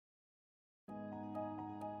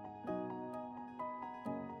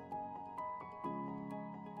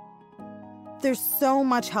There's so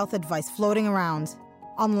much health advice floating around,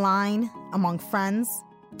 online, among friends.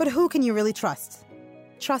 But who can you really trust?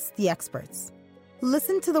 Trust the experts.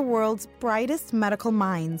 Listen to the world's brightest medical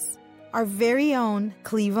minds, our very own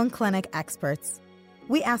Cleveland Clinic experts.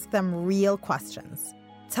 We ask them real questions,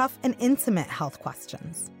 tough and intimate health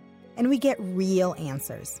questions, and we get real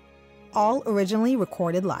answers, all originally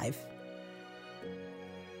recorded live.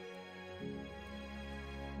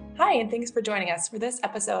 Hi, and thanks for joining us for this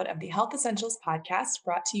episode of the Health Essentials podcast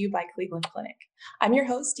brought to you by Cleveland Clinic. I'm your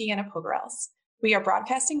host, Deanna Pogerels. We are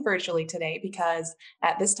broadcasting virtually today because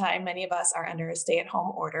at this time, many of us are under a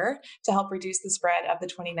stay-at-home order to help reduce the spread of the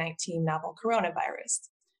 2019 novel coronavirus.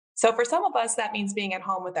 So for some of us, that means being at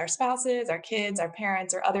home with our spouses, our kids, our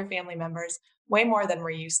parents, or other family members way more than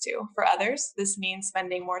we're used to. For others, this means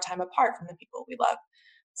spending more time apart from the people we love.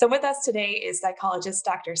 So with us today is psychologist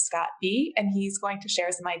Dr. Scott Bea, and he's going to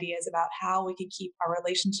share some ideas about how we can keep our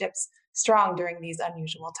relationships strong during these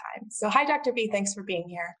unusual times. So hi, Dr. Bea, thanks for being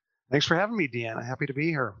here. Thanks for having me, Deanna. Happy to be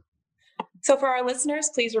here. So for our listeners,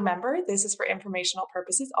 please remember this is for informational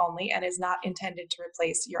purposes only and is not intended to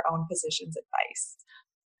replace your own physician's advice.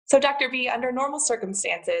 So Dr. Bea, under normal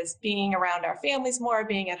circumstances, being around our families more,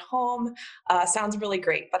 being at home sounds really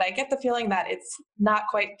great, but I get the feeling that it's not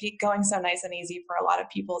quite going so nice and easy for a lot of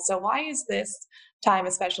people. So why is this time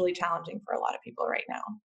especially challenging for a lot of people right now?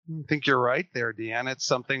 I think you're right there, Deanna. It's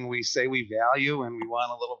something we say we value and we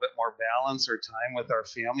want a little bit more balance or time with our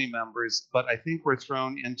family members, but I think we're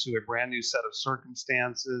thrown into a brand new set of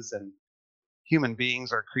circumstances, and human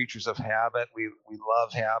beings are creatures of habit. We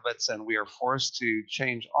love habits, and we are forced to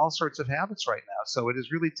change all sorts of habits right now. So it is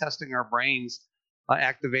really testing our brains,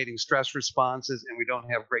 activating stress responses, and we don't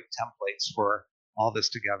have great templates for all this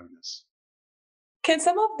togetherness. Can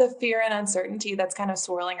some of the fear and uncertainty that's kind of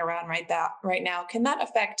swirling around right now, can that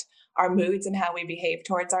affect our moods and how we behave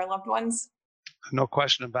towards our loved ones? No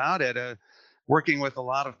question about it. Working with a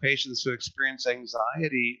lot of patients who experience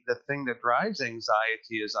anxiety, the thing that drives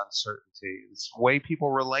anxiety is uncertainty. It's the way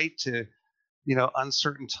people relate to,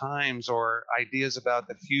 uncertain times or ideas about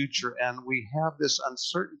the future. And we have this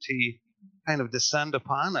uncertainty kind of descend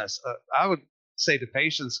upon us. I would say to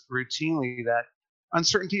patients routinely that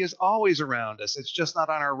uncertainty is always around us. It's just not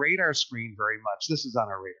on our radar screen very much. This is on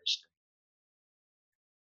our radar screen.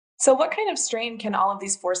 So what kind of strain can all of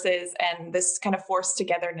these forces and this kind of forced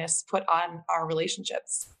togetherness put on our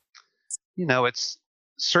relationships? It's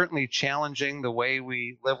certainly challenging the way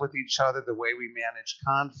we live with each other, the way we manage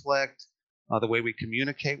conflict, the way we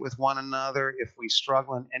communicate with one another. If we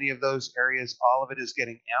struggle in any of those areas, all of it is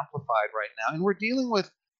getting amplified right now. And we're dealing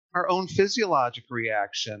with our own physiologic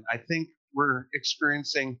reaction. I think we're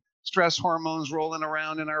experiencing stress hormones rolling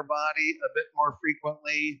around in our body a bit more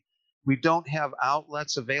frequently. We don't have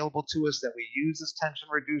outlets available to us that we use as tension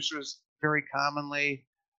reducers very commonly.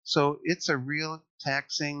 So it's a real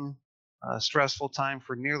taxing, stressful time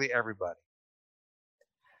for nearly everybody.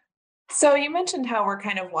 So you mentioned how we're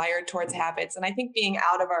kind of wired towards habits. And I think being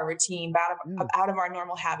out of our routine, out of our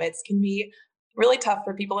normal habits can be really tough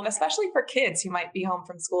for people, and especially for kids who might be home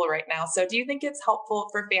from school right now. So do you think it's helpful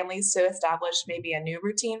for families to establish maybe a new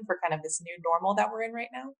routine for kind of this new normal that we're in right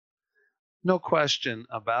now? No question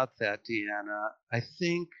about that, Deanna. I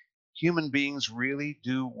think human beings really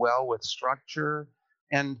do well with structure.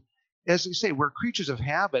 And as you say, we're creatures of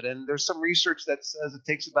habit. And there's some research that says it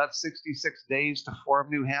takes about 66 days to form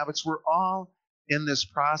new habits. We're all in this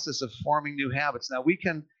process of forming new habits. Now, we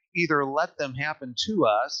can either let them happen to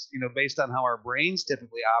us, based on how our brains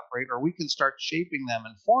typically operate, or we can start shaping them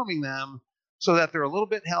and forming them so that they're a little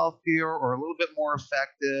bit healthier or a little bit more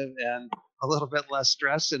effective and a little bit less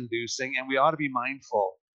stress inducing. And we ought to be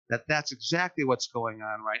mindful that that's exactly what's going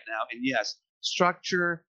on right now. And yes,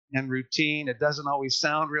 structure and routine, it doesn't always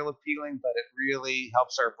sound real appealing, but it really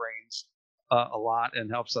helps our brains a lot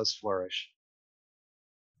and helps us flourish.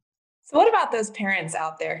 So what about those parents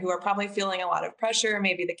out there who are probably feeling a lot of pressure?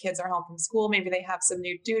 Maybe the kids are home from school. Maybe they have some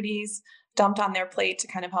new duties dumped on their plate to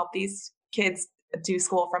kind of help these kids do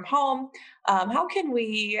school from home.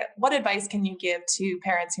 What advice can you give to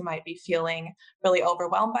parents who might be feeling really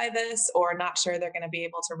overwhelmed by this or not sure they're going to be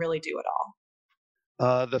able to really do it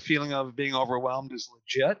all? The feeling of being overwhelmed is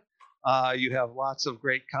legit. You have lots of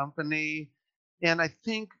great company. And I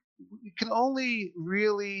think we can only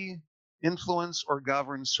really influence or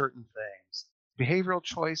govern certain things, behavioral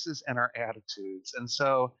choices and our attitudes. And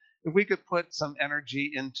so if we could put some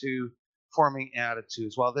energy into forming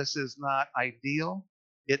attitudes, while this is not ideal,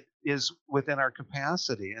 it is within our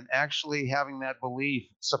capacity, and actually having that belief,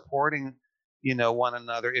 supporting, one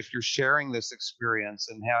another if you're sharing this experience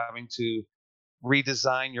and having to,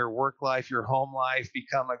 redesign your work life, your home life,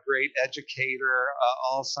 become a great educator,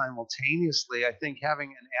 all simultaneously. I think having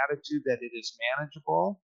an attitude that it is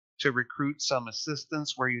manageable, to recruit some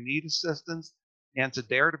assistance where you need assistance, and to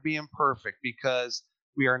dare to be imperfect, because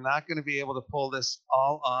we are not going to be able to pull this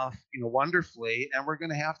all off, wonderfully, and we're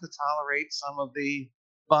going to have to tolerate some of the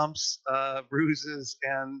bumps, bruises,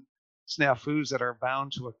 and snafus that are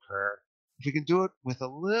bound to occur. If we can do it with a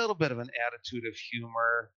little bit of an attitude of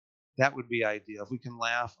humor, that would be ideal. If we can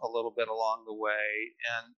laugh a little bit along the way,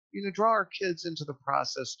 and draw our kids into the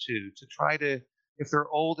process too, to try to, if they're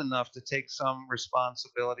old enough to take some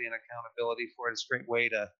responsibility and accountability for it, it's a great way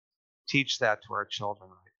to teach that to our children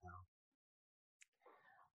right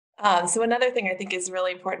now. So another thing I think is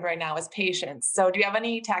really important right now is patience. So do you have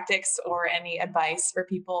any tactics or any advice for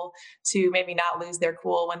people to maybe not lose their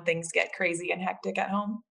cool when things get crazy and hectic at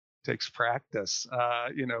home? Takes practice.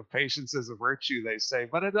 Patience is a virtue, they say,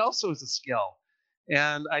 but it also is a skill.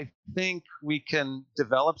 And I think we can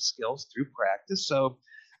develop skills through practice. So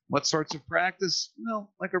what sorts of practice?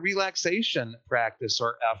 Like a relaxation practice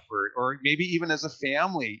or effort, or maybe even as a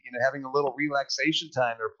family, having a little relaxation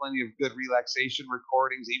time. There are plenty of good relaxation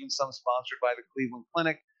recordings, even some sponsored by the Cleveland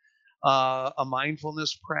Clinic. A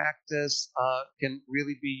mindfulness practice can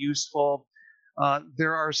really be useful.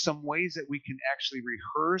 There are some ways that we can actually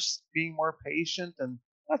rehearse being more patient, and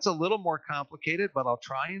that's a little more complicated, but I'll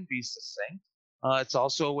try and be succinct. It's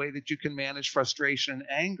also a way that you can manage frustration and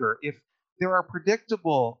anger. If there are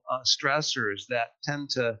predictable stressors that tend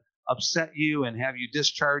to upset you and have you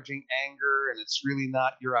discharging anger, and it's really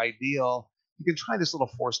not your ideal, you can try this little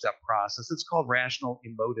 4-step process. It's called rational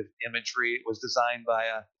emotive imagery. It was designed by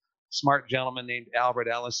a smart gentleman named Albert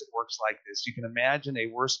Ellis. It works like this. You can imagine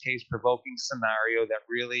a worst case provoking scenario that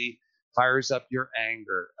really fires up your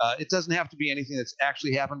anger. It doesn't have to be anything that's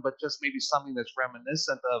actually happened, but just maybe something that's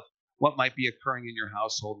reminiscent of what might be occurring in your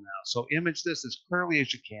household now. So image this as clearly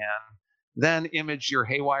as you can, then image your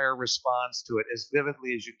haywire response to it as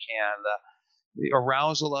vividly as you can. The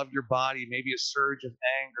arousal of your body, maybe a surge of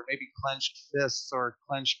anger, maybe clenched fists or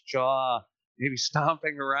clenched jaw, maybe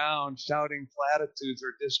stomping around, shouting platitudes,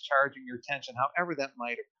 or discharging your tension, however that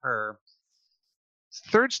might occur.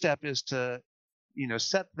 Third step is to,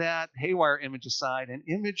 set that haywire image aside and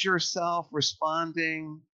image yourself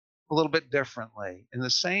responding a little bit differently. In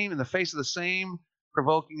the face of the same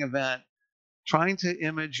provoking event, trying to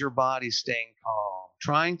image your body staying calm,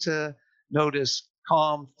 trying to notice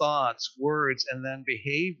calm thoughts, words, and then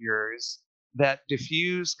behaviors that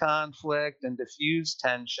diffuse conflict and diffuse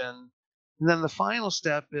tension. And then the final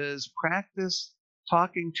step is practice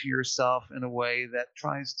talking to yourself in a way that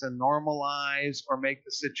tries to normalize or make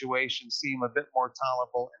the situation seem a bit more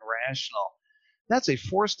tolerable and rational. That's a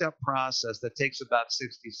 4-step process that takes about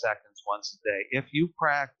 60 seconds once a day. If you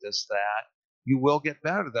practice that, you will get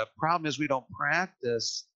better. The problem is we don't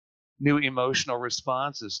practice new emotional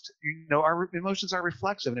responses. Our emotions are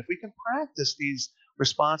reflexive. And if we can practice these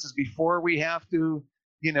responses before we have to,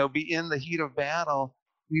 be in the heat of battle,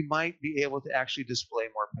 we might be able to actually display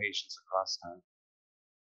more patience across time.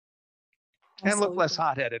 Absolutely. And look less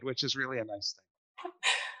hot-headed, which is really a nice thing.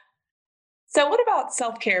 So what about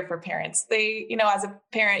self-care for parents? As a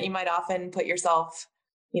parent, you might often put yourself,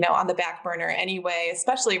 on the back burner anyway,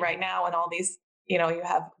 especially right now and all these, you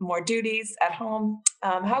have more duties at home.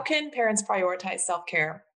 How can parents prioritize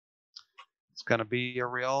self-care? It's going to be a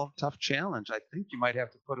real tough challenge. I think you might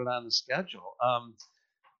have to put it on the schedule.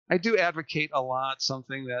 I do advocate a lot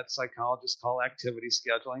something that psychologists call activity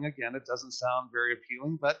scheduling. Again, it doesn't sound very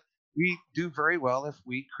appealing, but we do very well if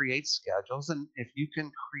we create schedules. And if you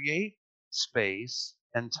can create space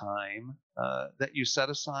and time that you set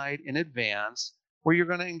aside in advance where you're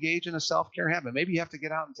going to engage in a self-care habit. Maybe you have to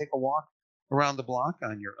get out and take a walk around the block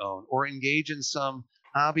on your own, or engage in some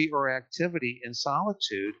hobby or activity in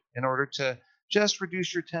solitude in order to just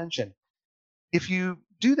reduce your tension. If you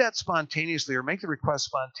do that spontaneously or make the request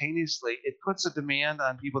spontaneously, it puts a demand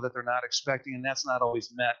on people that they're not expecting, and that's not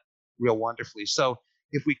always met real wonderfully. So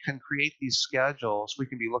if we can create these schedules, we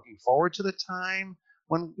can be looking forward to the time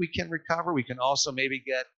when we can recover. We can also maybe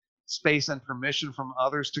get space and permission from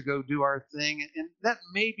others to go do our thing. And that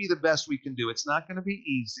may be the best we can do. It's not going to be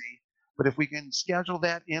easy, but if we can schedule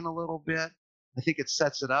that in a little bit, I think it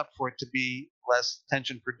sets it up for it to be less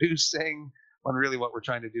tension producing, when really what we're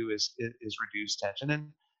trying to do is reduce tension. And,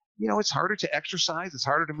 it's harder to exercise. It's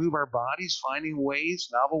harder to move our bodies. Finding ways,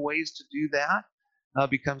 novel ways to do that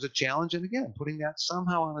becomes a challenge. And again, putting that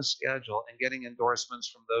somehow on a schedule and getting endorsements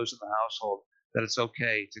from those in the household that it's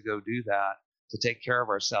okay to go do that, to take care of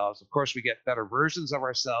ourselves. Of course, we get better versions of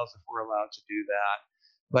ourselves if we're allowed to do that.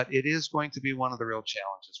 But it is going to be one of the real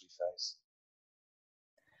challenges we face.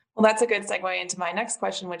 Well, that's a good segue into my next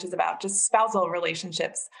question, which is about just spousal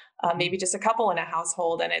relationships. Maybe just a couple in a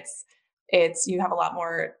household, and it's you have a lot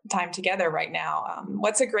more time together right now.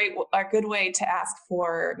 What's a good way to ask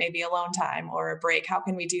for maybe alone time or a break? How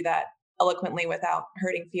can we do that eloquently without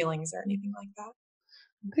hurting feelings or anything like that?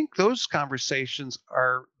 I think those conversations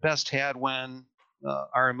are best had when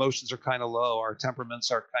our emotions are kind of low, our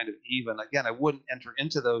temperaments are kind of even. Again, I wouldn't enter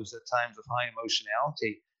into those at times of high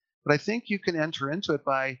emotionality, but I think you can enter into it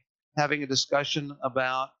by having a discussion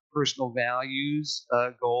about personal values,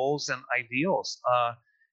 goals, and ideals.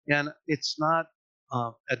 And it's not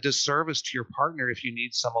a disservice to your partner if you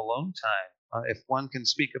need some alone time. If one can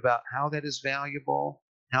speak about how that is valuable,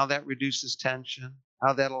 how that reduces tension,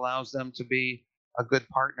 how that allows them to be a good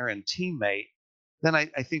partner and teammate, then I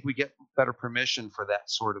think we get better permission for that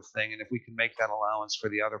sort of thing. And if we can make that allowance for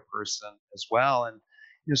the other person as well. And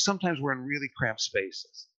sometimes we're in really cramped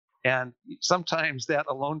spaces. And sometimes that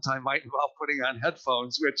alone time might involve putting on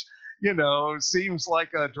headphones, which, seems like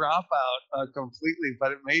a dropout completely,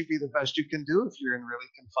 but it may be the best you can do if you're in really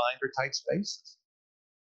confined or tight spaces.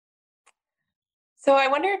 So I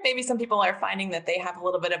wonder if maybe some people are finding that they have a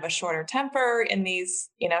little bit of a shorter temper in these,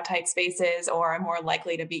 tight spaces or are more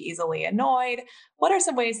likely to be easily annoyed. What are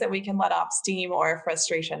some ways that we can let off steam or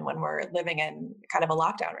frustration when we're living in kind of a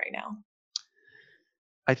lockdown right now?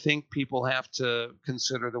 I think people have to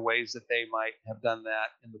consider the ways that they might have done that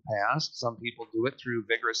in the past. Some people do it through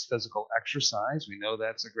vigorous physical exercise. We know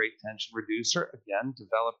that's a great tension reducer. Again,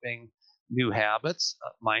 developing new habits.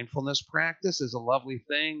 Mindfulness practice is a lovely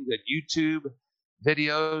thing. Good YouTube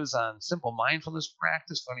videos on simple mindfulness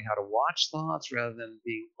practice, learning how to watch thoughts rather than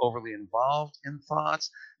being overly involved in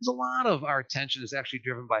thoughts. There's a lot of our attention is actually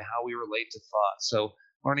driven by how we relate to thoughts. So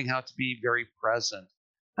learning how to be very present.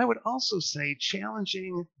 I would also say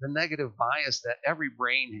challenging the negative bias that every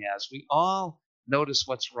brain has. We all notice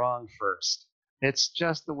what's wrong first. It's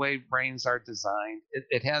just the way brains are designed.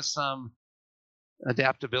 It has some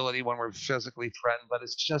adaptability when we're physically threatened, but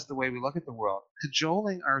it's just the way we look at the world.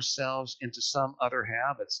 Cajoling ourselves into some other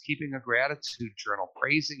habits, keeping a gratitude journal,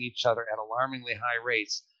 praising each other at alarmingly high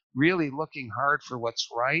rates, really looking hard for what's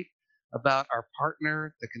right about our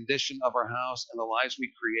partner, the condition of our house, and the lives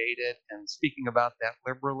we created, and speaking about that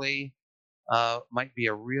liberally might be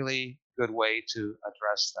a really good way to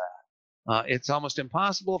address that. It's almost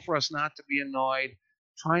impossible for us not to be annoyed.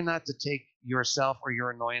 Try not to take yourself or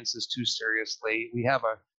your annoyances too seriously. We have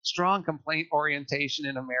a strong complaint orientation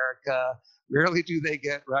in America. Rarely do they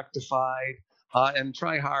get rectified. And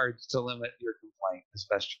try hard to limit your complaint as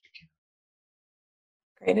best you can.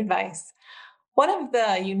 Great advice. One of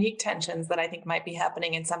the unique tensions that I think might be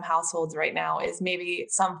happening in some households right now is maybe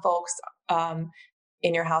some folks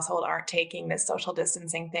in your household aren't taking this social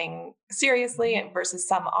distancing thing seriously versus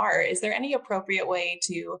some are. Is there any appropriate way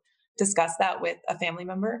to discuss that with a family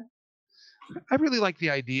member? I really like the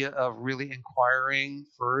idea of really inquiring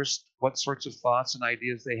first what sorts of thoughts and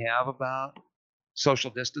ideas they have about social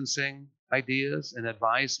distancing ideas and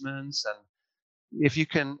advisements. And if you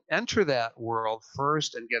can enter that world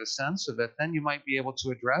first and get a sense of it, then you might be able to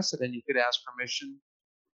address it and you could ask permission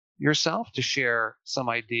yourself to share some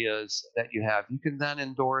ideas that you have. You can then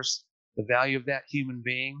endorse the value of that human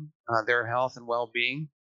being, their health and well being,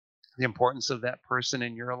 the importance of that person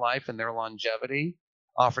in your life and their longevity.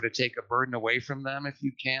 Offer to take a burden away from them if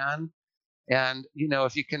you can. And,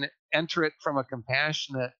 if you can enter it from a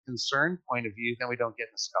compassionate, concerned point of view, then we don't get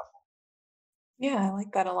in a scuffle. Yeah, I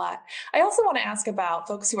like that a lot. I also want to ask about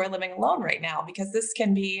folks who are living alone right now, because this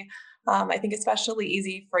can be, I think, especially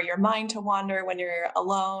easy for your mind to wander when you're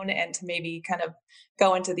alone and to maybe kind of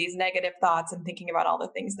go into these negative thoughts and thinking about all the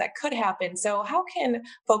things that could happen. So, how can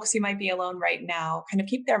folks who might be alone right now kind of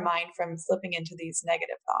keep their mind from slipping into these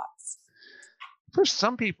negative thoughts? First,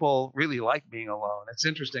 some people really like being alone. It's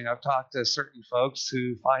interesting. I've talked to certain folks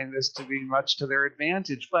who find this to be much to their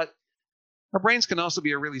advantage, but our brains can also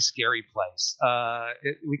be a really scary place.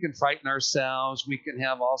 We can frighten ourselves. We can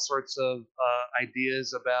have all sorts of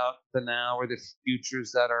ideas about the now or the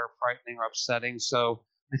futures that are frightening or upsetting. So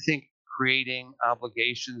I think creating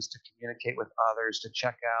obligations to communicate with others, to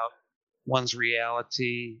check out one's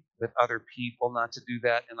reality with other people, not to do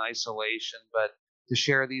that in isolation, but to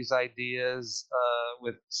share these ideas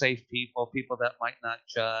with safe people, people that might not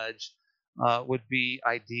judge, would be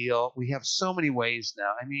ideal. We have so many ways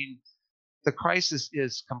now. I mean, the crisis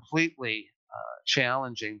is completely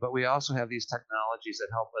challenging, but we also have these technologies that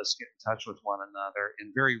help us get in touch with one another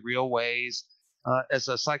in very real ways. As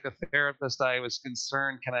a psychotherapist, I was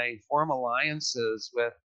concerned, can I form alliances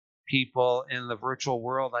with people in the virtual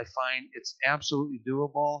world? I find it's absolutely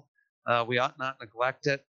doable. We ought not neglect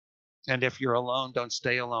it. And if you're alone, don't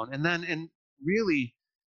stay alone. And really,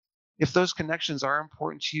 if those connections are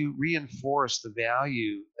important to you, reinforce the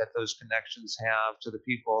value that those connections have to the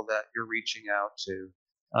people that you're reaching out to.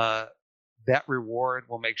 Uh, that reward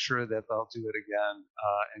will make sure that they'll do it again,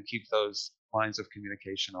 and keep those lines of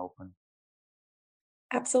communication open.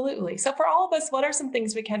 Absolutely. So, for all of us, what are some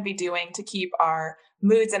things we can be doing to keep our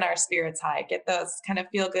moods and our spirits high, get those kind of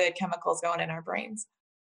feel good chemicals going in our brains?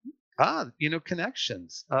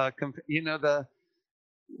 Connections. The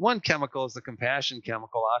one chemical is the compassion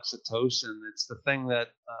chemical, oxytocin. It's the thing that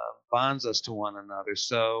bonds us to one another.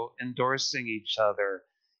 So endorsing each other.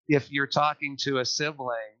 If you're talking to a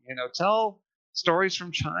sibling, tell stories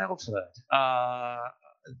from childhood,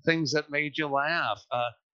 things that made you laugh.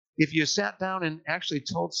 If you sat down and actually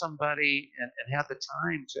told somebody and had the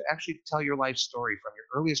time to actually tell your life story from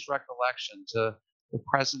your earliest recollection to the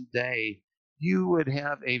present day, you would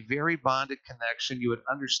have a very bonded connection. You would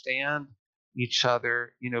understand each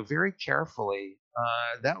other, very carefully.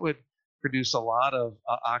 That would produce a lot of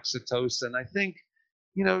oxytocin. I think,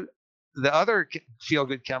 you know, the other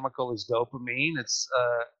feel-good chemical is dopamine. It's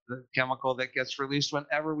the chemical that gets released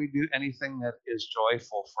whenever we do anything that is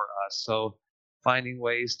joyful for us. So finding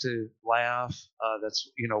ways to laugh,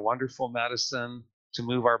 that's, wonderful medicine. To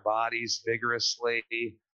move our bodies vigorously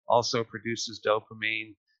also produces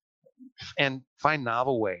dopamine. And find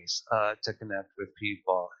novel ways to connect with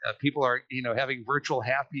people. People are, having virtual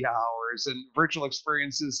happy hours and virtual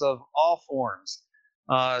experiences of all forms.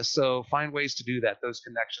 So find ways to do that. Those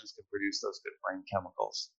connections can produce those good brain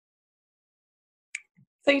chemicals.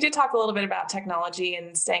 So, you did talk a little bit about technology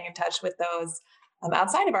and staying in touch with those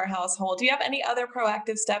outside of our household. Do you have any other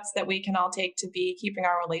proactive steps that we can all take to be keeping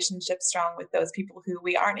our relationships strong with those people who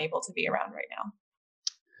we aren't able to be around right now?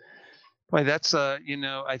 Boy, that's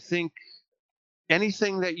I think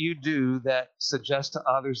anything that you do that suggests to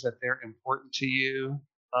others that they're important to you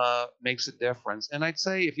makes a difference. And I'd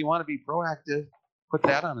say if you want to be proactive, put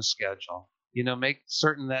that on a schedule. Make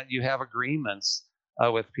certain that you have agreements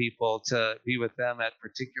with people to be with them at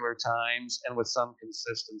particular times and with some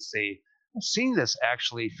consistency. I've seen this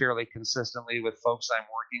actually fairly consistently with folks I'm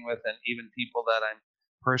working with and even people that I'm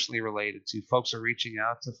personally related to. Folks are reaching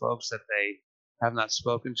out to folks that they have not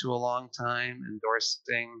spoken to a long time,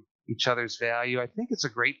 endorsing each other's value. I think it's a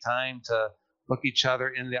great time to look each other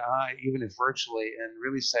in the eye, even if virtually, and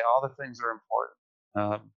really say all the things that are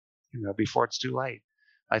important, before it's too late.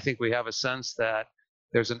 I think we have a sense that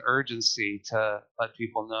there's an urgency to let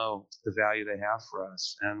people know the value they have for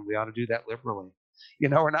us, and we ought to do that liberally.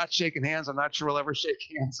 We're not shaking hands. I'm not sure we'll ever shake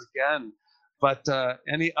hands again, but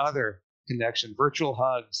any other connection, virtual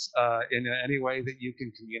hugs, in any way that you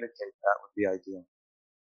can communicate, that would be ideal.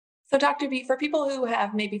 So, Dr. B, for people who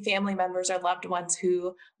have maybe family members or loved ones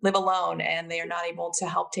who live alone and they are not able to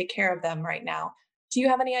help take care of them right now, do you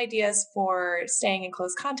have any ideas for staying in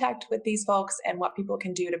close contact with these folks and what people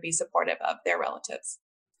can do to be supportive of their relatives?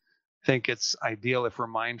 Think it's ideal if we're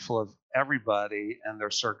mindful of everybody and their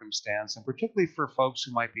circumstance, and particularly for folks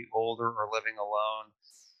who might be older or living alone,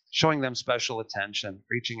 showing them special attention,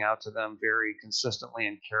 reaching out to them very consistently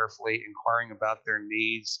and carefully, inquiring about their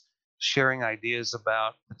needs, sharing ideas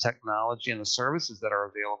about the technology and the services that are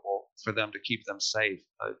available for them to keep them safe.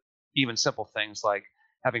 Even simple things like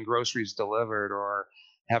having groceries delivered or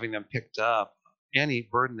having them picked up. Any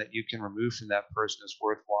burden that you can remove from that person is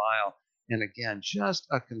worthwhile. And again, just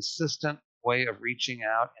a consistent way of reaching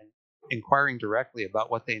out and inquiring directly about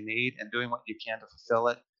what they need and doing what you can to fulfill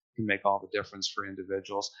it can make all the difference for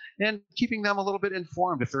individuals. And keeping them a little bit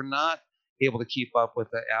informed if they're not able to keep up with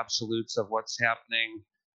the absolutes of what's happening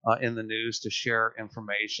in the news, to share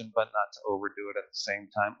information, but not to overdo it at the same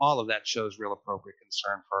time. All of that shows real appropriate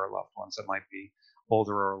concern for our loved ones that might be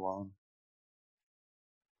older or alone.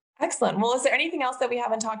 Excellent. Well, is there anything else that we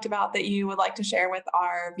haven't talked about that you would like to share with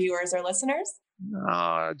our viewers or listeners?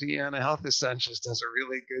 No, Deanna, Health Essentials does a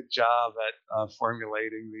really good job at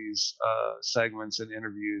formulating these segments and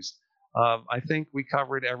interviews. I think we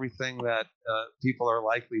covered everything that people are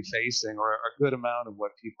likely facing, or a good amount of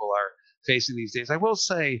what people are facing these days. I will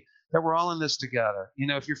say that we're all in this together.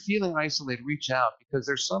 If you're feeling isolated, reach out, because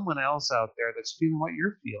there's someone else out there that's feeling what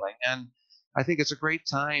you're feeling. And I think it's a great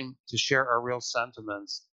time to share our real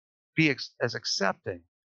sentiments, be as accepting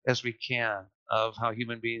as we can of how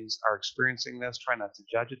human beings are experiencing this. Try not to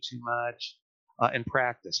judge it too much, and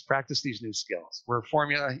practice these new skills. We're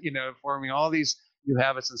forming all these new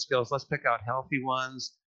habits and skills. Let's pick out healthy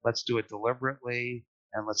ones. Let's do it deliberately,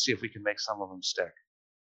 and let's see if we can make some of them stick.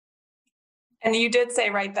 And you did say,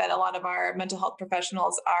 right, that a lot of our mental health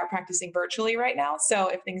professionals are practicing virtually right now. So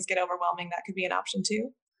if things get overwhelming, that could be an option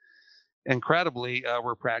too. incredibly,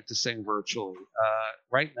 we're practicing virtually.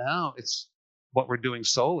 Right now, it's what we're doing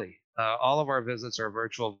solely. All of our visits are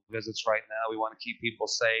virtual visits right now. We want to keep people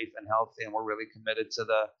safe and healthy, and we're really committed to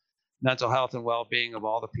the mental health and well-being of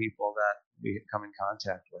all the people that we come in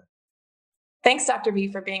contact with. Thanks, Dr.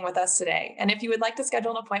 Bea, for being with us today. And if you would like to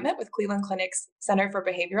schedule an appointment with Cleveland Clinic's Center for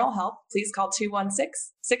Behavioral Health, please call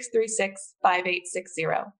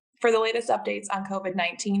 216-636-5860. For the latest updates on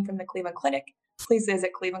COVID-19 from the Cleveland Clinic, please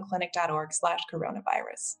visit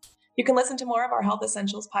clevelandclinic.org/coronavirus. You can listen to more of our Health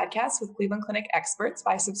Essentials podcast with Cleveland Clinic experts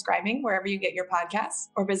by subscribing wherever you get your podcasts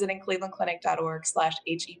or visiting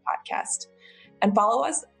clevelandclinic.org/HE podcast. And follow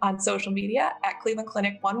us on social media at Cleveland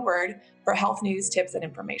Clinic, one word, for health news, tips, and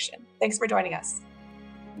information. Thanks for joining us.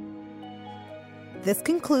 This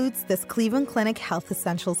concludes this Cleveland Clinic Health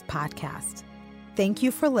Essentials podcast. Thank you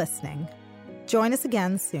for listening. Join us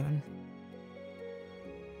again soon.